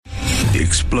The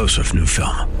explosive new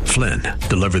film, Flynn,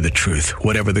 deliver the truth,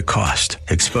 whatever the cost,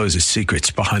 exposes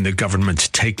secrets behind the government's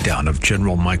takedown of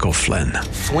General Michael Flynn.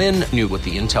 Flynn knew what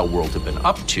the intel world had been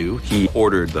up to. He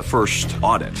ordered the first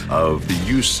audit of the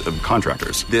use of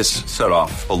contractors. This set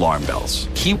off alarm bells.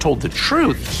 He told the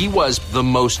truth. He was the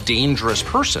most dangerous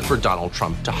person for Donald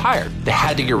Trump to hire. They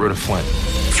had to get rid of Flynn.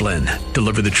 Flynn,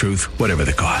 deliver the truth, whatever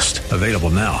the cost. Available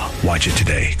now. Watch it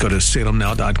today. Go to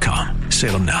salemnow.com.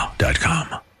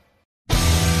 salemnow.com.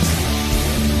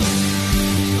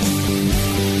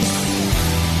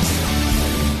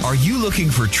 Are you looking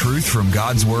for truth from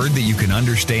God's Word that you can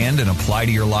understand and apply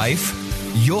to your life?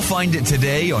 You'll find it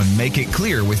today on Make It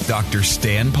Clear with Dr.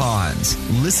 Stan Pons.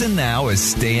 Listen now as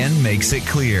Stan makes it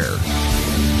clear.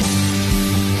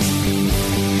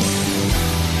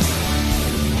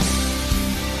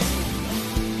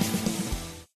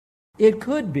 It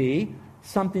could be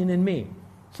something in me.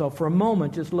 So for a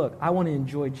moment, just look, I want to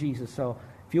enjoy Jesus. So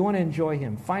if you want to enjoy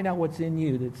him, find out what's in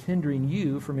you that's hindering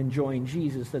you from enjoying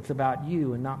Jesus, that's about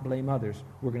you, and not blame others.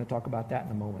 We're going to talk about that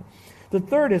in a moment. The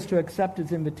third is to accept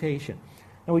his invitation.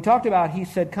 Now we talked about, he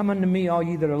said, come unto me, all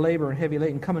ye that are labor and heavy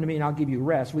laden, come unto me and I'll give you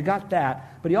rest. We got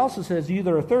that. But he also says, you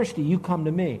that are thirsty, you come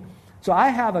to me. So I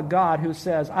have a God who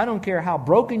says, I don't care how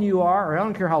broken you are, or I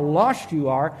don't care how lost you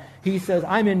are. He says,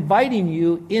 I'm inviting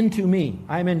you into me.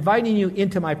 I'm inviting you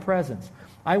into my presence.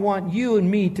 I want you and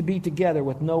me to be together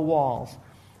with no walls.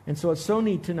 And so it's so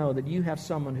neat to know that you have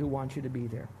someone who wants you to be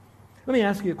there. Let me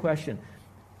ask you a question.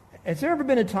 Has there ever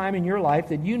been a time in your life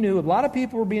that you knew a lot of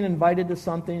people were being invited to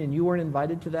something and you weren't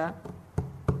invited to that?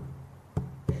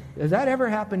 Has that ever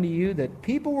happened to you, that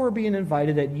people were being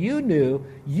invited that you knew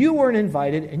you weren't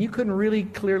invited and you couldn't really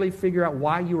clearly figure out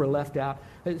why you were left out?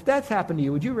 If that's happened to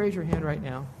you, would you raise your hand right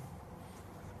now?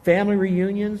 Family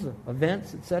reunions,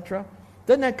 events, etc.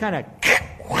 Doesn't that kind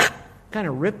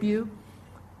of rip you?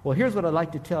 Well, here's what I'd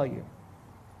like to tell you,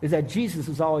 is that Jesus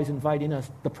is always inviting us.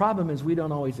 The problem is we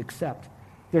don't always accept.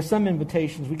 There's some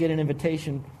invitations, we get an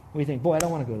invitation, we think, boy, I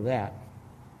don't want to go to that.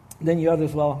 Then you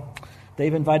others, well,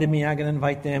 they've invited me, I'm going to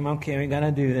invite them, okay, we're going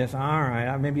to do this, all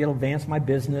right, maybe it'll advance my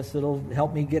business, it'll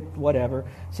help me get whatever,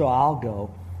 so I'll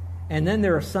go. And then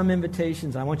there are some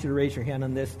invitations, I want you to raise your hand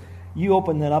on this, you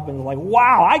open that up and you're like,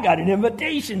 wow, I got an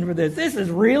invitation for this, this is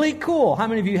really cool. How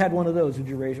many of you had one of those? Would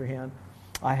you raise your hand?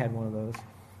 I had one of those.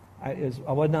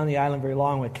 I wasn't on the island very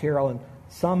long with Carol, and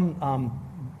some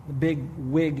big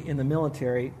wig in the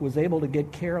military was able to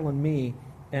get Carol and me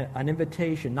an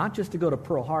invitation, not just to go to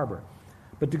Pearl Harbor,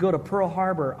 but to go to Pearl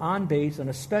Harbor on base in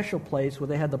a special place where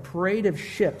they had the parade of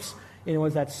ships. And it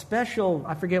was that special,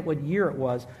 I forget what year it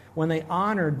was, when they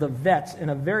honored the vets in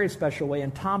a very special way,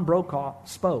 and Tom Brokaw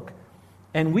spoke.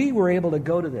 And we were able to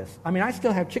go to this. I mean, I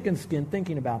still have chicken skin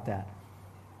thinking about that.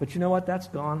 But you know what? That's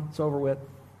gone. It's over with.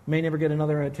 May never get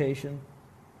another invitation.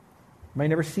 May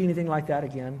never see anything like that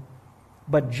again.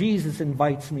 But Jesus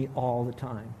invites me all the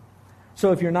time.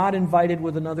 So if you're not invited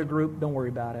with another group, don't worry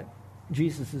about it.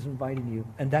 Jesus is inviting you,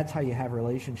 and that's how you have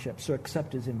relationships. So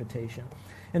accept his invitation.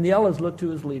 And the L is look to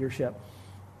his leadership.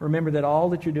 Remember that all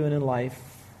that you're doing in life,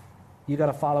 you got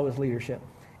to follow his leadership.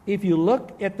 If you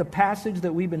look at the passage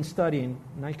that we've been studying,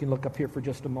 and I can look up here for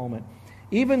just a moment,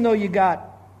 even though you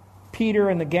got Peter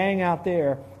and the gang out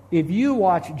there, if you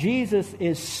watch, Jesus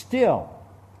is still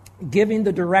giving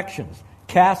the directions.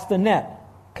 Cast the net.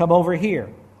 Come over here.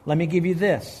 Let me give you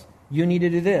this. You need to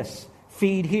do this.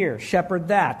 Feed here. Shepherd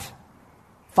that.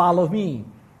 Follow me.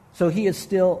 So he is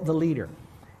still the leader.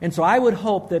 And so I would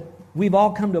hope that we've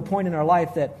all come to a point in our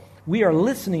life that we are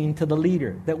listening to the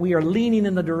leader, that we are leaning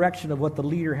in the direction of what the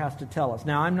leader has to tell us.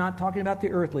 Now, I'm not talking about the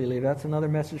earthly leader. That's another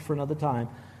message for another time.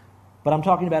 But I'm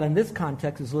talking about in this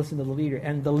context is listen to the leader.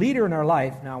 And the leader in our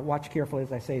life, now watch carefully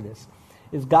as I say this,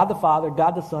 is God the Father,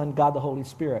 God the Son, God the Holy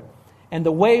Spirit. And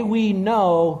the way we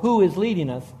know who is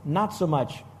leading us, not so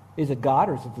much is it God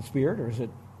or is it the Spirit or is it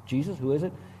Jesus, who is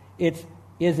it?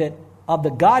 Is it of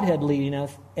the Godhead leading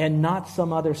us and not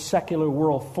some other secular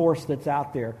world force that's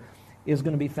out there, is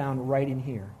going to be found right in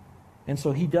here. And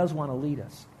so he does want to lead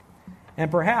us. And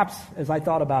perhaps, as I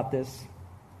thought about this,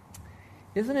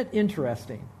 isn't it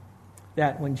interesting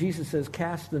that when Jesus says,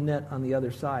 cast the net on the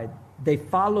other side, they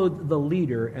followed the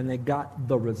leader and they got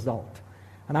the result.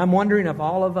 And I'm wondering if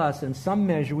all of us, in some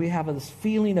measure, we have this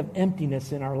feeling of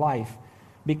emptiness in our life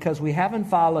because we haven't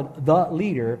followed the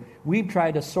leader. We've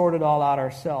tried to sort it all out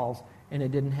ourselves, and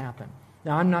it didn't happen.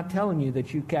 Now, I'm not telling you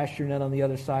that you cast your net on the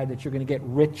other side, that you're going to get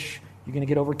rich, you're going to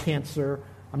get over cancer.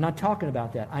 I'm not talking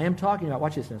about that. I am talking about,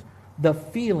 watch this, the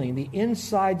feeling, the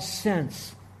inside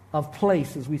sense of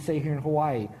place, as we say here in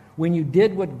Hawaii, when you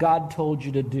did what God told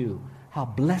you to do. How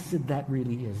blessed that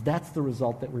really is. That's the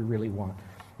result that we really want.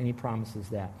 And he promises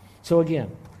that. So again,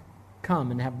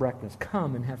 come and have breakfast.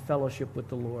 Come and have fellowship with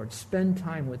the Lord. Spend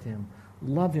time with him.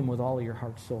 Love him with all of your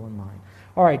heart, soul, and mind.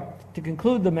 All right, to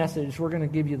conclude the message, we're going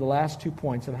to give you the last 2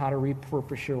 points of how to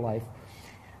repurpose your life.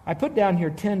 I put down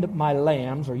here, tend my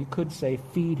lambs, or you could say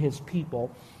feed his people.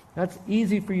 That's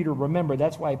easy for you to remember.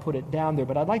 That's why I put it down there.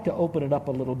 But I'd like to open it up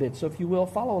a little bit. So if you will,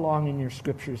 follow along in your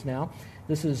scriptures now.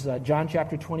 This is John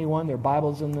chapter 21. There are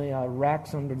Bibles in the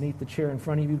racks underneath the chair in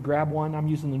front of you. Grab one. I'm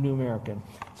using the New American.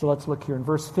 So let's look here in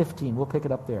verse 15. We'll pick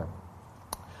it up there.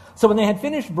 So when they had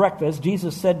finished breakfast,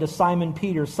 Jesus said to Simon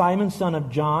Peter, Simon, son of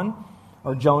John,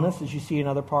 or Jonas, as you see in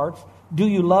other parts, do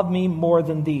you love me more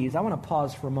than these? I want to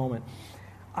pause for a moment.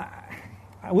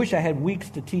 I wish I had weeks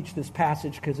to teach this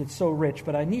passage because it's so rich,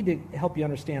 but I need to help you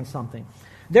understand something.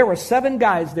 There were 7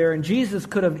 guys there, and Jesus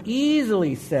could have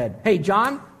easily said, hey,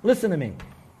 John, listen to me.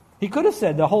 He could have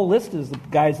said, the whole list is the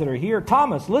guys that are here.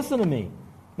 Thomas, listen to me.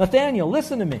 Nathaniel,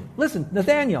 listen to me. Listen,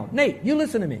 Nathaniel, Nate, you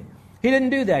listen to me. He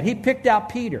didn't do that. He picked out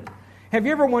Peter. Have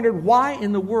you ever wondered why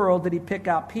in the world did he pick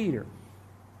out Peter?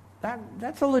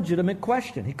 That's a legitimate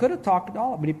question. He could have talked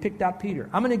all, but he picked out Peter.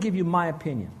 I'm going to give you my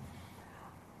opinion.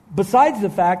 Besides the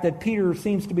fact that Peter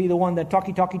seems to be the one that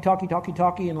talky,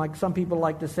 and like some people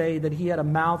like to say that he had a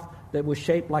mouth that was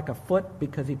shaped like a foot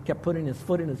because he kept putting his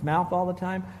foot in his mouth all the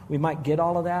time, we might get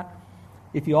all of that.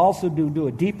 If you also do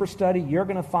a deeper study, you're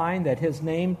going to find that his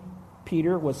name,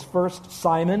 Peter, was first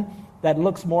Simon. That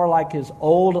looks more like his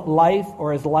old life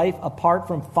or his life apart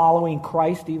from following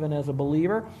Christ even as a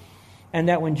believer. And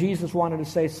that when Jesus wanted to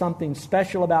say something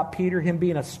special about Peter, him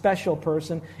being a special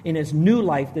person in his new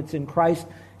life that's in Christ,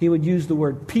 he would use the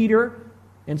word Peter.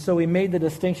 And so he made the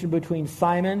distinction between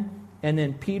Simon and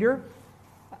then Peter.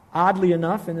 Oddly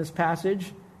enough, in this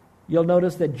passage, you'll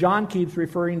notice that John keeps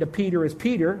referring to Peter as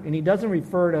Peter, and he doesn't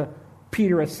refer to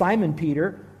Peter as Simon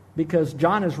Peter, because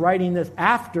John is writing this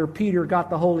after Peter got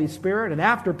the Holy Spirit and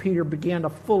after Peter began to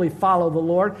fully follow the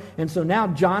Lord. And so now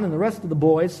John and the rest of the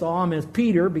boys saw him as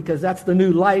Peter because that's the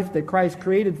new life that Christ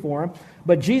created for him.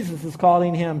 But Jesus is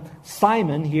calling him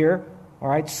Simon here, all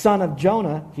right, son of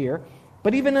Jonah here.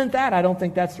 But even in that, I don't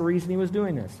think that's the reason he was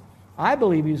doing this. I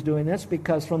believe he was doing this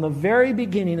because from the very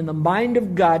beginning, in the mind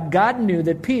of God, God knew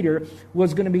that Peter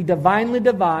was going to be divinely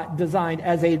designed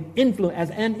as an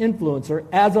influencer,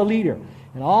 as a leader.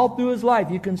 And all through his life,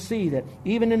 you can see that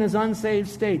even in his unsaved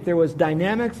state, there was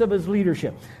dynamics of his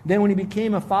leadership. Then when he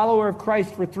became a follower of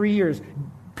Christ for 3 years,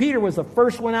 Peter was the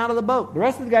first one out of the boat. The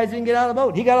rest of the guys didn't get out of the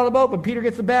boat. He got out of the boat, but Peter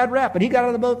gets a bad rap, but he got out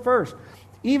of the boat first.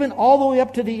 Even all the way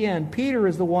up to the end, Peter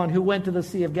is the one who went to the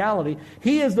Sea of Galilee.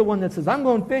 He is the one that says, I'm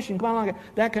going fishing, come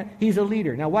on. He's a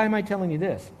leader. Now, why am I telling you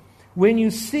this? When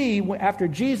you see, after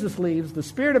Jesus leaves, the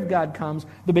Spirit of God comes,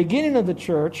 the beginning of the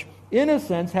church, in a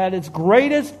sense, had its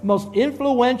greatest, most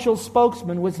influential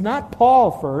spokesman was not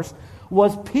Paul first,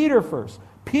 was Peter first.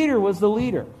 Peter was the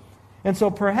leader. And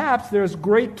so perhaps there's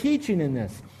great teaching in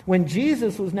this. When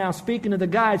Jesus was now speaking to the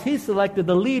guys, he selected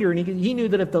the leader, and he knew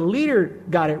that if the leader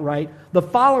got it right, the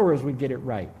followers would get it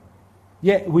right.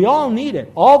 Yet we all need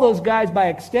it. All those guys, by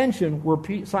extension, were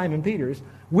Simon Peter's.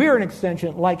 We're an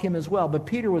extension like him as well. But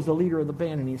Peter was the leader of the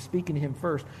band, and he's speaking to him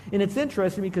first. And it's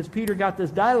interesting because Peter got this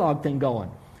dialogue thing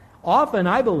going. Often,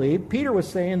 I believe, Peter was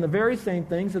saying the very same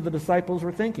things that the disciples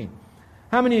were thinking.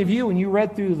 How many of you, when you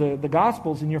read through the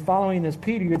Gospels and you're following this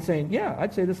Peter, you're saying, yeah,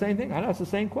 I'd say the same thing. I know it's the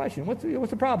same question. What's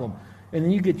the problem? And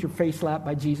then you get your face slapped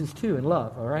by Jesus too in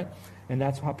love, all right? And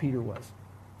that's how Peter was.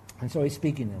 And so he's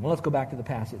speaking to them. Well, let's go back to the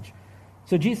passage.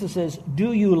 So Jesus says,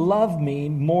 do you love me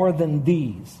more than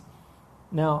these?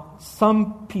 Now,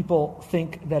 some people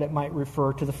think that it might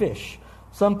refer to the fish.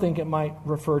 Some think it might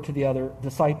refer to the other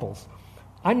disciples.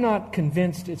 I'm not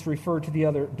convinced it's referred to the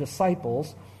other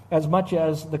disciples as much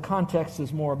as the context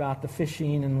is more about the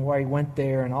fishing and why he went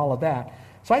there and all of that.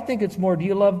 So I think it's more, do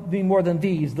you love me more than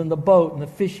these, than the boat and the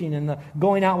fishing and the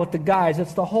going out with the guys?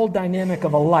 It's the whole dynamic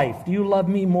of a life. Do you love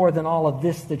me more than all of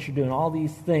this that you're doing, all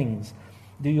these things?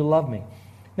 Do you love me?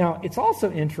 Now, it's also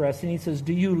interesting. He says,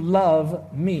 do you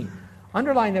love me?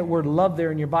 Underline that word love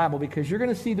there in your Bible because you're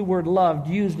going to see the word loved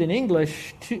used in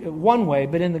English one way,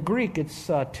 but in the Greek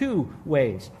it's 2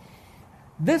 ways.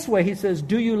 This way he says,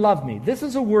 do you love me? This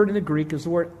is a word in the Greek, is the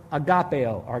word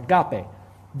agapeo, or agape.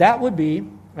 That would be,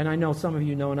 and I know some of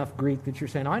you know enough Greek that you're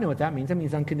saying, oh, I know what that means. That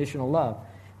means unconditional love.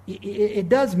 It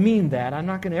does mean that. I'm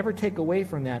not going to ever take away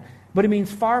from that. But it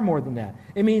means far more than that.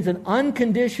 It means an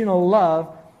unconditional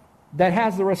love that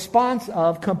has the response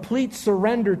of complete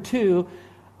surrender to,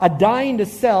 a dying to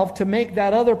self to make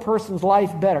that other person's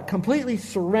life better. Completely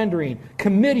surrendering,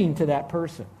 committing to that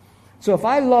person. So if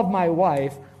I love my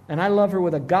wife, and I love her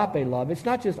with agape love, it's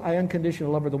not just I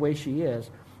unconditionally love her the way she is.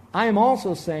 I am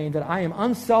also saying that I am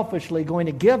unselfishly going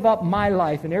to give up my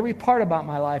life and every part about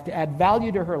my life to add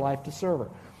value to her life to serve her.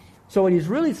 So what he's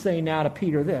really saying now to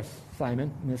Peter,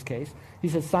 Simon, in this case, he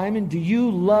says, Simon, do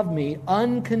you love me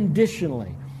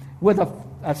unconditionally with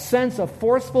a sense of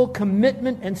forceful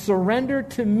commitment and surrender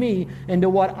to me and to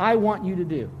what I want you to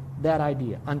do? That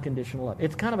idea, unconditional love.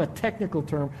 It's kind of a technical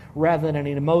term rather than an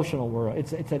emotional word.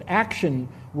 It's an action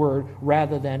word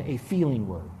rather than a feeling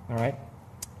word. All right?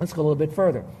 Let's go a little bit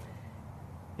further.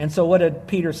 And so what did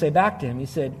Peter say back to him? He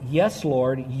said, yes,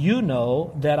 Lord, you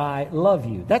know that I love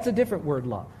you. That's a different word,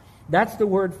 love. That's the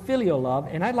word filial love,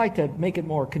 and I'd like to make it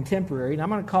more contemporary, and I'm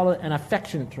going to call it an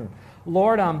affectionate term.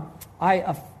 Lord,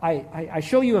 I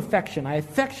show you affection. I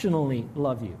affectionately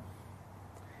love you.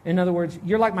 In other words,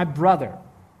 you're like my brother.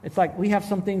 It's like we have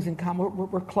some things in common.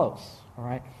 We're close, all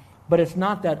right? But it's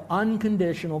not that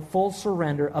unconditional, full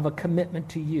surrender of a commitment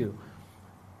to you.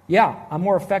 Yeah, I'm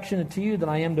more affectionate to you than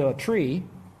I am to a tree,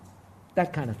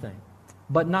 that kind of thing.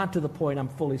 But not to the point I'm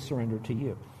fully surrendered to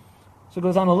you. So it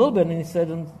goes on a little bit,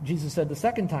 and Jesus said the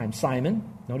second time, Simon,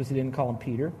 notice he didn't call him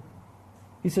Peter.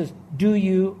 He says, do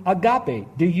you agape?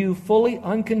 Do you fully,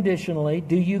 unconditionally,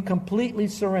 do you completely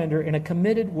surrender in a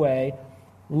committed way,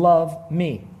 love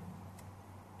me?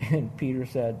 And Peter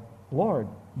said, Lord,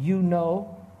 you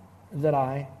know that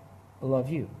I love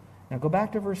you. Now go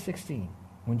back to verse 16,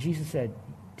 when Jesus said,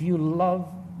 do you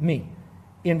love me?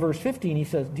 In verse 15, he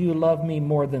says, do you love me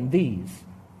more than these?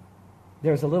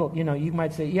 There's a little, you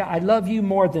might say, yeah, I love you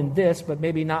more than this, but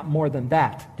maybe not more than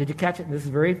that. Did you catch it? This is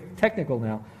very technical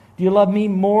now. Do you love me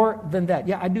more than that?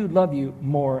 Yeah, I do love you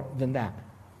more than that.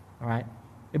 All right?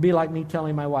 It'd be like me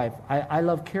telling my wife, I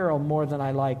love Carol more than I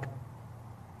like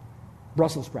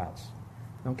Brussels sprouts.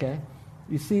 Okay?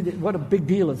 You see, what a big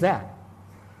deal is that?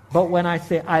 But when I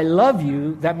say I love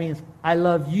you, that means I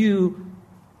love you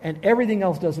and everything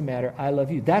else doesn't matter. I love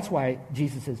you. That's why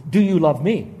Jesus says, do you love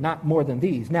me? Not more than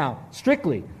these. Now,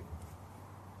 strictly,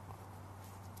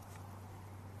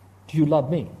 do you love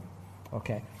me?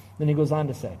 Okay. Then he goes on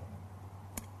to say,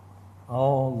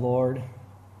 oh, Lord,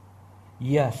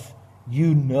 yes,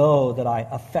 you know that I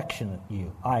affectionate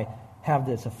you. I have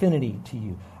this affinity to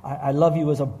you. I love you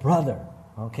as a brother.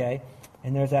 Okay?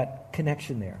 And there's that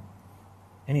connection there.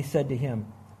 And he said to him,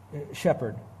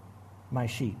 shepherd my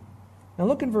sheep. Now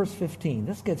look in verse 15.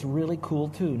 This gets really cool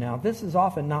too. Now this is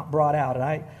often not brought out, and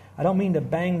I don't mean to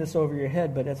bang this over your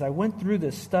head, but as I went through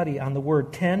this study on the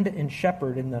word tend and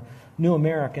shepherd in the New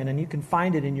American, and you can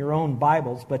find it in your own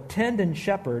Bibles, but tend and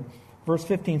shepherd, verse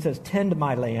 15 says, tend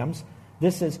my lambs.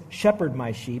 This says, shepherd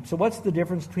my sheep. So what's the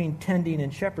difference between tending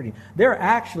and shepherding? There are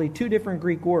actually two different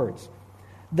Greek words.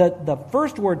 The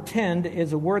first word, tend,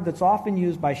 is a word that's often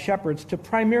used by shepherds to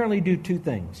primarily do two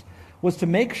things. Was to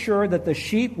make sure that the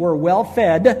sheep were well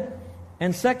fed,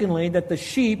 and secondly, that the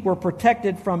sheep were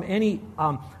protected from any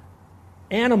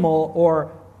animal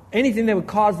or anything that would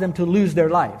cause them to lose their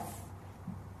life.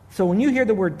 So when you hear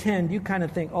the word tend, you kind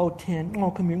of think, oh, tend,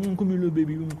 oh, come here, little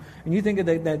baby. And you think of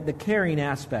the caring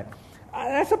aspect.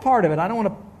 That's a part of it. I don't want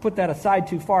to put that aside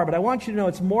too far, but I want you to know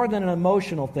it's more than an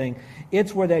emotional thing.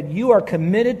 It's where that you are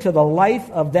committed to the life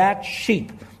of that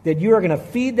sheep, that you are going to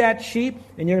feed that sheep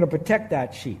and you're going to protect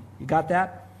that sheep. You got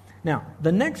that? Now,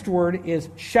 the next word is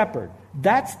shepherd.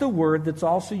 That's the word that's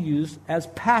also used as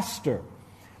pastor.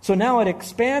 So now it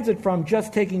expands it from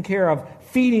just taking care of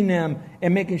feeding them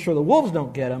and making sure the wolves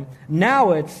don't get them.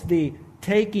 Now it's the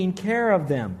taking care of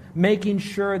them, making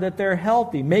sure that they're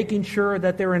healthy, making sure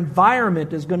that their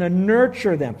environment is going to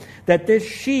nurture them, that this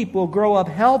sheep will grow up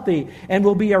healthy and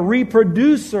will be a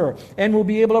reproducer and will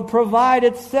be able to provide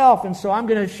itself. And so I'm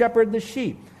going to shepherd the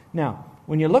sheep. Now,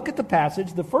 when you look at the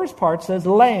passage, the first part says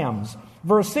lambs.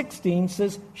 Verse 16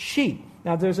 says sheep.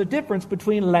 Now, there's a difference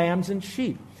between lambs and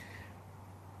sheep.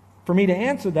 For me to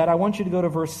answer that, I want you to go to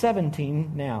verse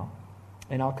 17 now,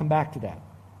 and I'll come back to that.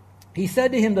 He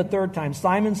said to him the third time,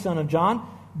 Simon, son of John,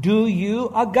 do you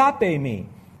agape me?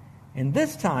 And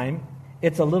this time,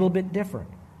 it's a little bit different.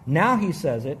 Now he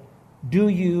says it, do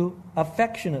you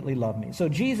affectionately love me? So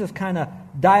Jesus kind of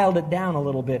dialed it down a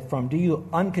little bit from do you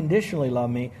unconditionally love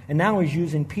me? And now he's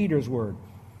using Peter's word.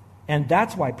 And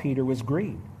that's why Peter was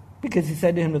grieved. Because he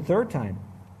said to him the third time,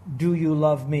 do you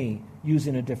love me?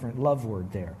 Using a different love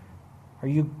word there. Are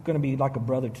you going to be like a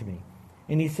brother to me?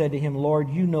 And he said to him, Lord,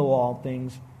 you know all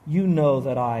things. You know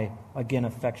that I, again,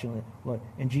 affectionately love.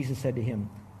 And Jesus said to him,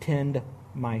 tend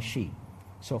my sheep.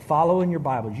 So follow in your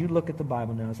Bibles. You look at the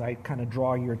Bible now as I kind of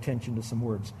draw your attention to some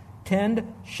words.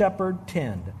 Tend, shepherd,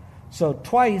 tend. So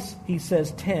twice he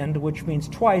says tend, which means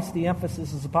twice the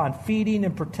emphasis is upon feeding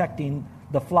and protecting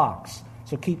the flocks.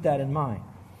 So keep that in mind.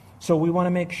 So we want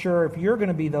to make sure, if you're going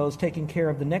to be those taking care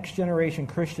of the next generation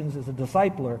Christians as a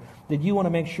discipler, that you want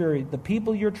to make sure the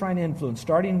people you're trying to influence,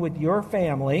 starting with your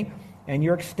family and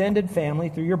your extended family,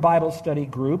 through your Bible study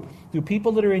group, through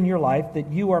people that are in your life,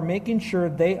 that you are making sure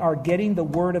they are getting the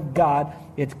Word of God.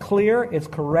 It's clear, it's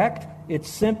correct, it's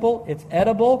simple, it's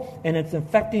edible, and it's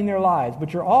affecting their lives.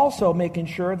 But you're also making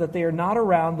sure that they are not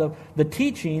around the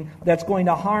teaching that's going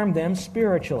to harm them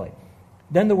spiritually.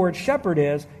 Then the word shepherd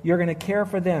is, you're going to care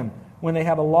for them when they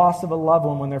have a loss of a loved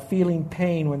one, when they're feeling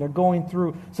pain, when they're going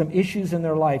through some issues in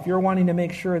their life. You're wanting to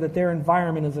make sure that their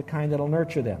environment is the kind that will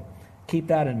nurture them. Keep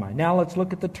that in mind. Now let's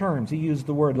look at the terms. He used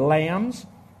the word lambs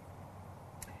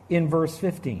in verse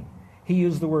 15. He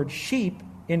used the word sheep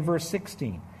in verse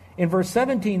 16. In verse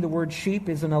 17, the word sheep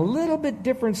is in a little bit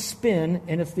different spin,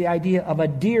 and it's the idea of a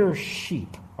deer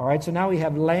sheep. All right, so now we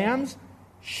have lambs,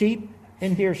 sheep,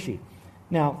 and deer sheep.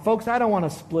 Now, folks, I don't want to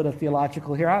split a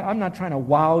theological here. I'm not trying to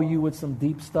wow you with some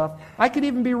deep stuff. I could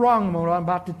even be wrong in what I'm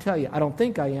about to tell you. I don't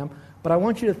think I am, but I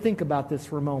want you to think about this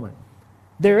for a moment.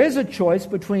 There is a choice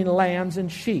between lambs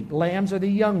and sheep. Lambs are the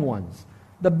young ones,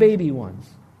 the baby ones.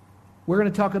 We're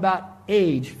going to talk about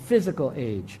age, physical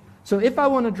age. So if I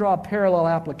want to draw a parallel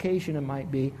application, it might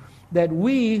be that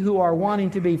we who are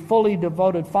wanting to be fully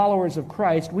devoted followers of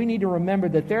Christ, we need to remember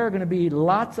that there are going to be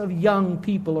lots of young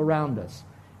people around us,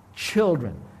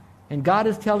 children. And God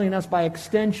is telling us by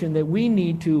extension that we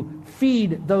need to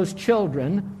feed those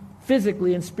children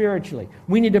physically and spiritually.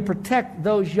 We need to protect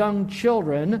those young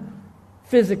children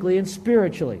physically and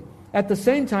spiritually. At the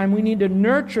same time, we need to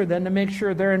nurture them to make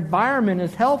sure their environment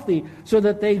is healthy so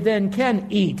that they then can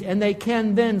eat and they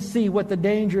can then see what the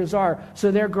dangers are,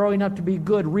 so they're growing up to be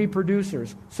good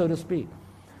reproducers, so to speak.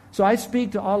 So I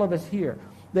speak to all of us here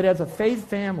that as a faith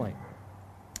family,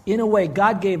 in a way,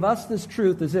 God gave us this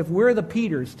truth as if we're the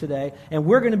Peters today and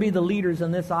we're going to be the leaders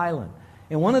on this island.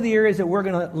 And one of the areas that we're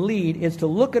going to lead is to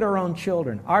look at our own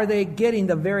children. Are they getting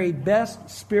the very best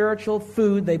spiritual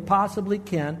food they possibly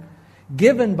can,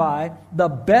 given by the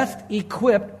best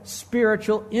equipped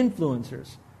spiritual influencers,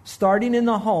 starting in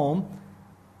the home,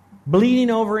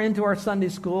 bleeding over into our Sunday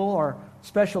school or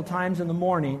special times in the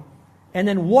morning, and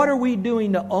then what are we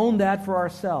doing to own that for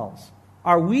ourselves?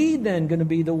 Are we then going to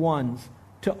be the ones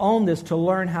to own this, to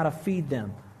learn how to feed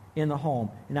them in the home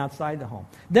and outside the home?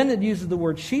 Then it uses the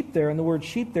word sheep there, and the word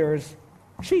sheep there is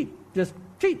sheep, just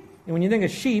sheep. And when you think of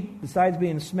sheep, besides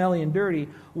being smelly and dirty,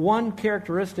 one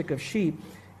characteristic of sheep,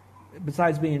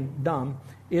 besides being dumb,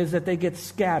 is that they get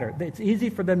scattered. It's easy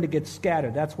for them to get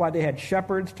scattered. That's why they had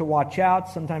shepherds to watch out.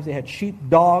 Sometimes they had sheep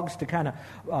dogs to kind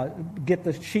of get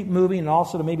the sheep moving, and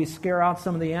also to maybe scare out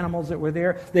some of the animals that were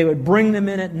there. They would bring them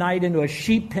in at night into a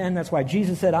sheep pen. That's why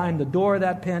Jesus said, I am the door of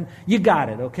that pen. You got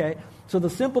it, okay? So the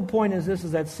simple point is this,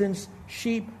 is that since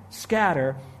sheep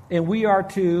scatter, and we are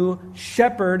to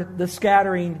shepherd the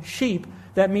scattering sheep,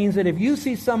 that means that if you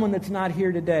see someone that's not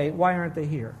here today, why aren't they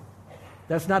here?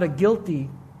 That's not a guilty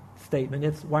statement.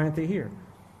 It's, why aren't they here?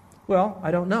 Well,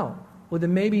 I don't know. Well,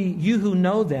 then maybe you who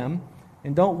know them,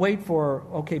 and don't wait for,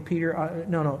 okay, Peter,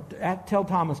 tell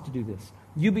Thomas to do this.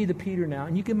 You be the Peter now,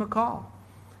 and you give them a call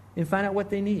and find out what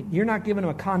they need. You're not giving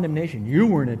them a condemnation. You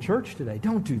weren't at church today.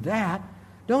 Don't do that.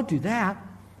 Don't do that.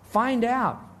 Find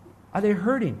out. Are they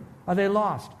hurting? Are they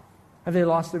lost? Have they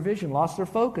lost their vision, lost their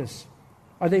focus?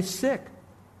 Are they sick?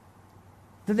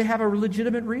 Do they have a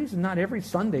legitimate reason? Not every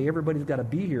Sunday, everybody's got to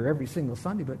be here every single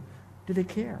Sunday, but do they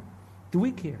care? Do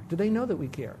we care? Do they know that we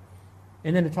care?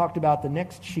 And then it talked about the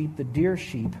next sheep, the deer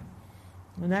sheep.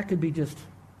 And that could be just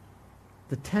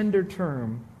the tender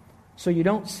term. So you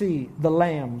don't see the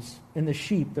lambs and the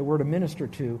sheep that we're to minister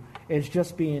to as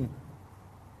just being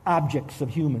objects of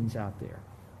humans out there.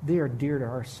 They are dear to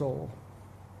our soul.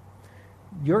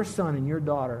 Your son and your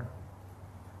daughter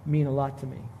mean a lot to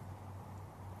me.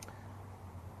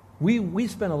 We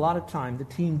spent a lot of time, the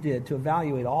team did, to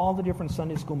evaluate all the different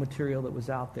Sunday school material that was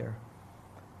out there.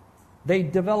 They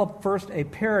developed first a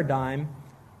paradigm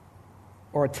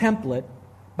or a template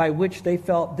by which they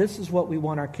felt this is what we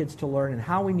want our kids to learn and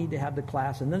how we need to have the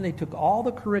class. And then they took all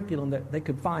the curriculum that they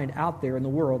could find out there in the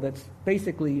world that's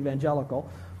basically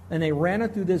evangelical, and they ran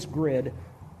it through this grid,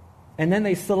 and then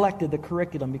they selected the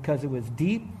curriculum because it was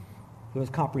deep, it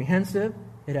was comprehensive,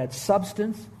 it had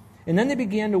substance. And then they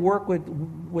began to work with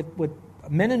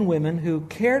men and women who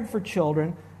cared for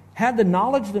children, had the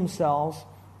knowledge themselves,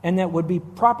 and that would be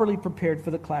properly prepared for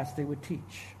the class they would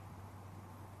teach.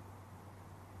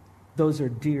 Those are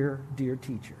dear, dear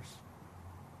teachers.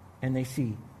 And they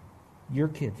see your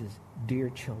kids as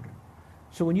dear children.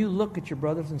 So when you look at your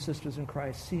brothers and sisters in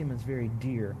Christ, see them as very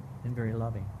dear and very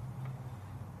loving.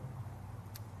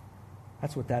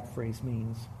 That's what that phrase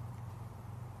means.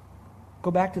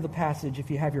 Go back to the passage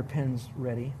if you have your pens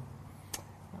ready.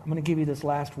 I'm going to give you this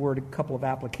last word, a couple of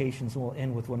applications, and we'll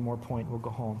end with one more point. We'll go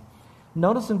home.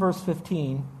 Notice in verse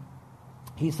 15,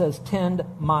 he says, tend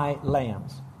my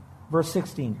lambs. Verse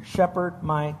 16, shepherd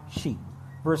my sheep.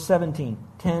 Verse 17,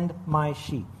 tend my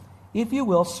sheep. If you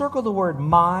will, circle the word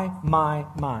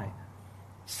my.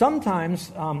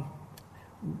 Sometimes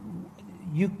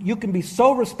you can be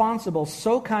so responsible,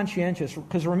 so conscientious,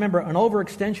 because remember, an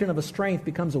overextension of a strength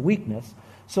becomes a weakness.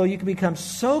 So you can become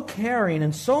so caring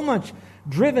and so much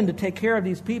driven to take care of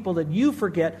these people that you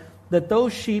forget that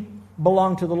those sheep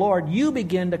belong to the Lord. You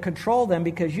begin to control them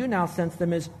because you now sense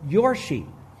them as your sheep.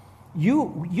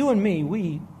 You and me,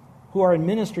 we who are in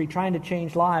ministry trying to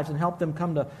change lives and help them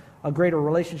come to a greater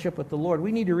relationship with the Lord,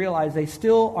 we need to realize they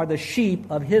still are the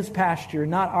sheep of His pasture,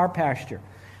 not our pasture.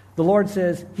 The Lord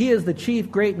says, He is the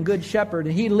chief, great, and good shepherd,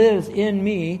 and He lives in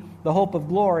me, the hope of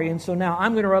glory. And so now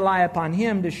I'm going to rely upon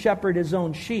Him to shepherd His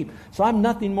own sheep. So I'm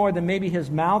nothing more than maybe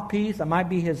His mouthpiece. I might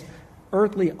be His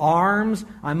earthly arms.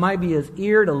 I might be His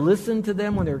ear to listen to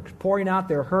them when they're pouring out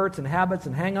their hurts and habits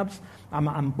and hang-ups.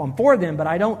 I'm for them, but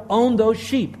I don't own those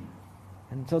sheep.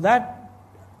 And so that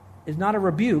is not a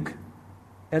rebuke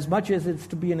as much as it's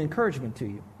to be an encouragement to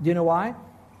you. Do you know why?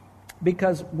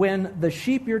 Because when the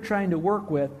sheep you're trying to work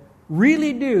with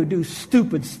really do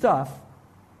stupid stuff,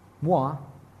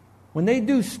 when they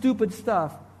do stupid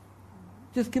stuff,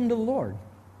 just give them to the Lord.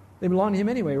 They belong to Him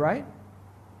anyway, right?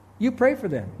 You pray for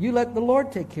them. You let the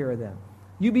Lord take care of them.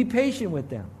 You be patient with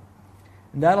them.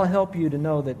 And that'll help you to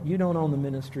know that you don't own the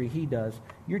ministry, He does.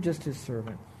 You're just His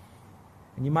servant.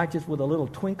 And you might just, with a little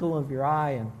twinkle of your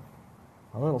eye and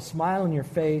a little smile on your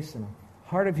face and a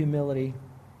heart of humility,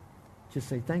 just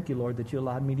say, thank you, Lord, that you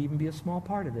allowed me to even be a small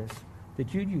part of this,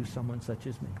 that you'd use someone such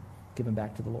as me. Give them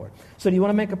back to the Lord. So do you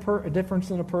want to make a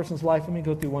difference in a person's life? Let me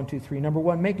go through 1, 2, 3. Number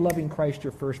 1, make loving Christ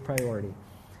your first priority.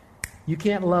 You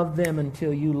can't love them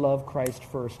until you love Christ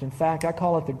first. In fact, I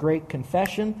call it the Great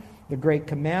Confession, the Great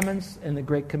Commandments, and the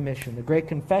Great Commission. The Great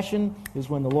Confession is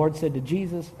when the Lord said to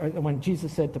Jesus, or when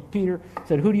Jesus said to Peter,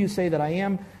 said, who do you say that I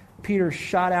am? Peter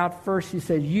shot out first. He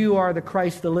said, you are the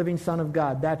Christ, the living Son of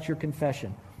God. That's your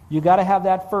confession. You got to have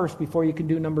that first before you can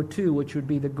do number 2, which would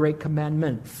be the Great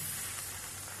Commandment.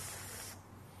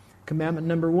 Commandment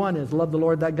number 1 is love the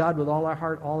Lord thy God with all thy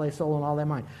heart, all thy soul, and all thy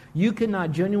mind. You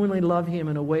cannot genuinely love Him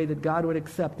in a way that God would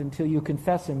accept until you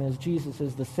confess Him as Jesus,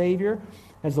 as the Savior,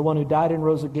 as the one who died and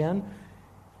rose again,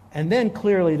 and then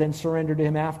clearly then surrender to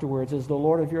Him afterwards as the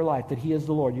Lord of your life, that He is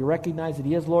the Lord. You recognize that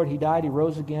He is Lord, He died, He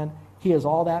rose again. He has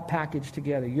all that packaged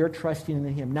together. You're trusting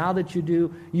in Him. Now that you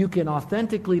do, you can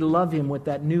authentically love Him with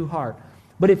that new heart.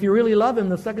 But if you really love Him,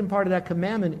 the second part of that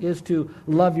commandment is to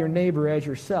love your neighbor as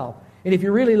yourself. And if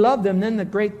you really love them, then the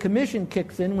Great Commission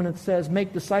kicks in when it says,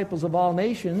 make disciples of all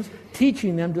nations,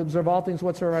 teaching them to observe all things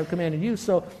whatsoever I've commanded you.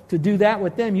 So to do that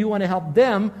with them, you want to help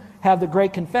them have the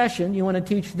Great Confession. You want to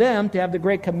teach them to have the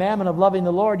Great Commandment of loving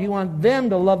the Lord. You want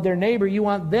them to love their neighbor. You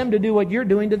want them to do what you're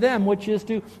doing to them, which is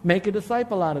to make a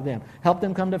disciple out of them. Help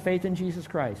them come to faith in Jesus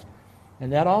Christ.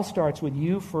 And that all starts with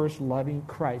you first loving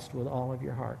Christ with all of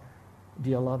your heart. Do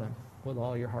you love Him with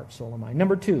all your heart, soul, and mind?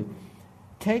 Number 2,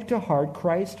 take to heart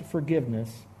Christ's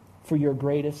forgiveness for your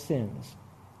greatest sins.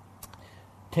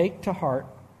 Take to heart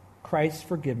Christ's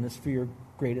forgiveness for your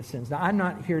greatest sins. Now, I'm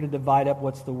not here to divide up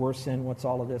what's the worst sin, what's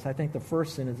all of this. I think the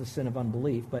first sin is a sin of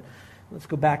unbelief, but let's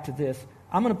go back to this.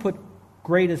 I'm going to put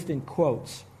greatest in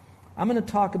quotes. I'm going to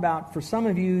talk about, for some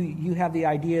of you, you have the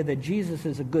idea that Jesus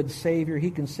is a good Savior.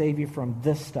 He can save you from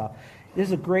this stuff. This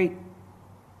is a great,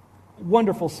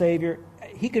 wonderful Savior.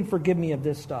 He can forgive me of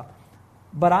this stuff.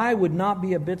 But I would not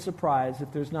be a bit surprised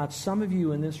if there's not some of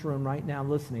you in this room right now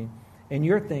listening, and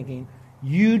you're thinking,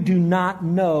 you do not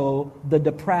know the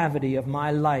depravity of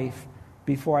my life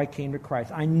before I came to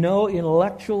Christ. I know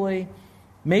intellectually,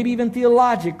 maybe even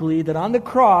theologically, that on the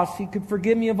cross He could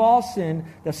forgive me of all sin.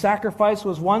 The sacrifice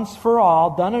was once for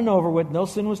all, done and over with. No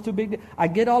sin was too big. I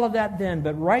get all of that then,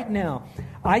 but right now,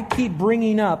 I keep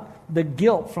bringing up the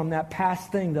guilt from that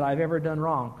past thing that I've ever done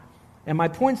wrong. And my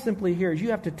point simply here is you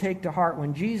have to take to heart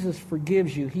when Jesus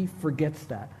forgives you, He forgets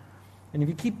that. And if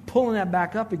you keep pulling that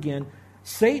back up again,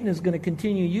 Satan is going to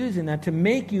continue using that to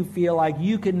make you feel like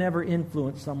you could never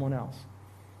influence someone else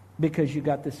because you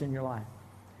got this in your life.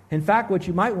 In fact, what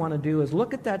you might want to do is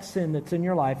look at that sin that's in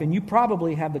your life, and you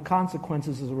probably have the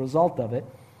consequences as a result of it.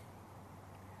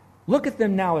 Look at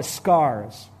them now as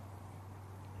scars.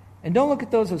 And don't look at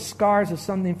those as scars as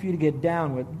something for you to get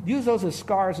down with. Use those as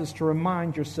scars as to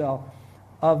remind yourself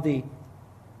of the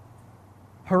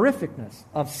horrificness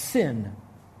of sin,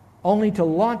 only to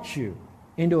launch you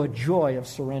into a joy of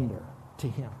surrender to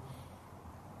Him.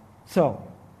 So,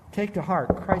 Take to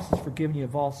heart, Christ has forgiven you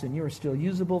of all sin. You are still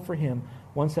usable for him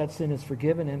once that sin is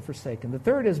forgiven and forsaken. The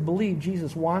third is believe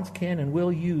Jesus wants, can, and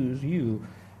will use you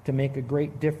to make a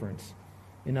great difference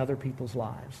in other people's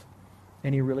lives.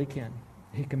 And he really can.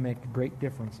 He can make a great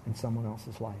difference in someone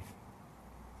else's life.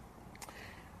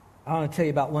 I want to tell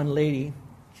you about one lady.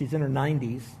 She's in her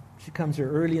 90s. She comes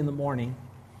here early in the morning.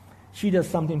 She does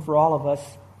something for all of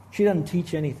us. She doesn't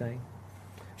teach anything.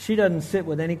 She doesn't sit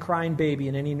with any crying baby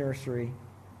in any nursery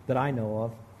that I know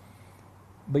of.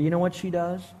 But you know what she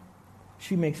does?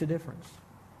 She makes a difference.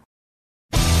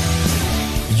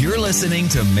 You're listening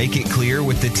to Make It Clear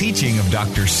with the teaching of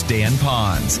Dr. Stan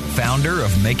Ponz, founder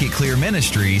of Make It Clear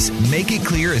Ministries. Make It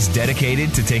Clear is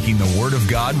dedicated to taking the Word of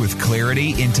God with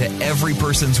clarity into every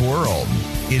person's world.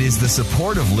 It is the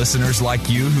support of listeners like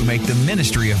you who make the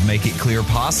ministry of Make It Clear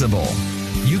possible.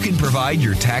 You can provide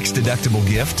your tax-deductible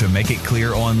gift to Make It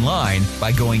Clear online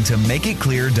by going to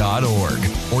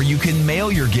makeitclear.org, or you can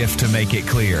mail your gift to Make It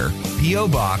Clear, P.O.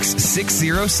 Box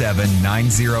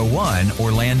 607901,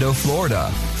 Orlando, Florida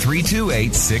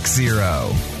 32860.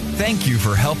 Thank you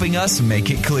for helping us make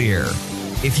it clear.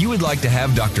 If you would like to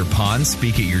have Dr. Ponz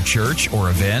speak at your church or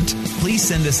event, please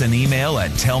send us an email at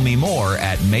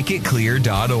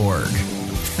tellmemore@makeitclear.org.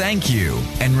 Thank you,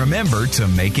 and remember to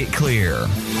make it clear.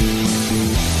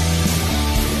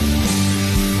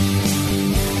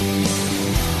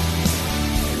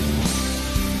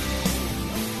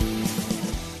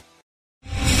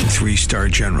 Three-star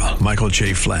General Michael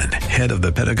J. Flynn, head of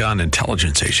the Pentagon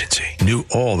Intelligence Agency, knew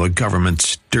all the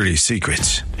government's dirty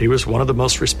secrets. He was one of the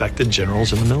most respected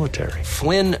generals in the military.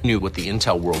 Flynn knew what the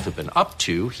intel world had been up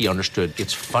to. He understood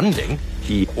its funding.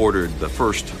 He ordered the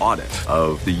first audit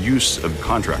of the use of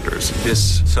contractors.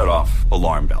 This set off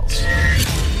alarm bells.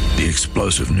 The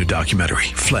explosive new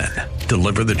documentary, Flynn,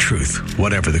 Deliver the Truth,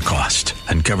 Whatever the Cost,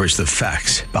 uncovers the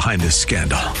facts behind this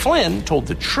scandal. Flynn told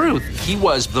the truth. He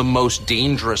was the most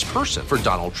dangerous person for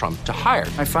Donald Trump to hire.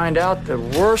 I find out the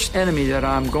worst enemy that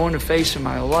I'm going to face in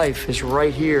my life is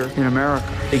right here in America.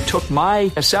 They took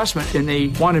my assessment and they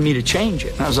wanted me to change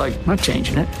it. And I was like, I'm not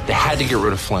changing it. They had to get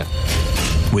rid of Flynn.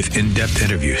 With in-depth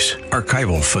interviews,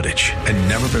 archival footage, and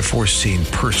never-before-seen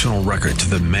personal records of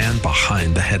the man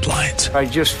behind the headlines. I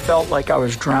just felt like I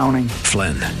was drowning.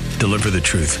 Flynn, Deliver the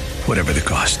Truth, Whatever the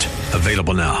Cost.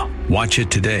 Available now. Watch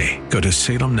it today. Go to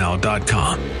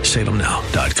salemnow.com.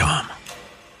 salemnow.com.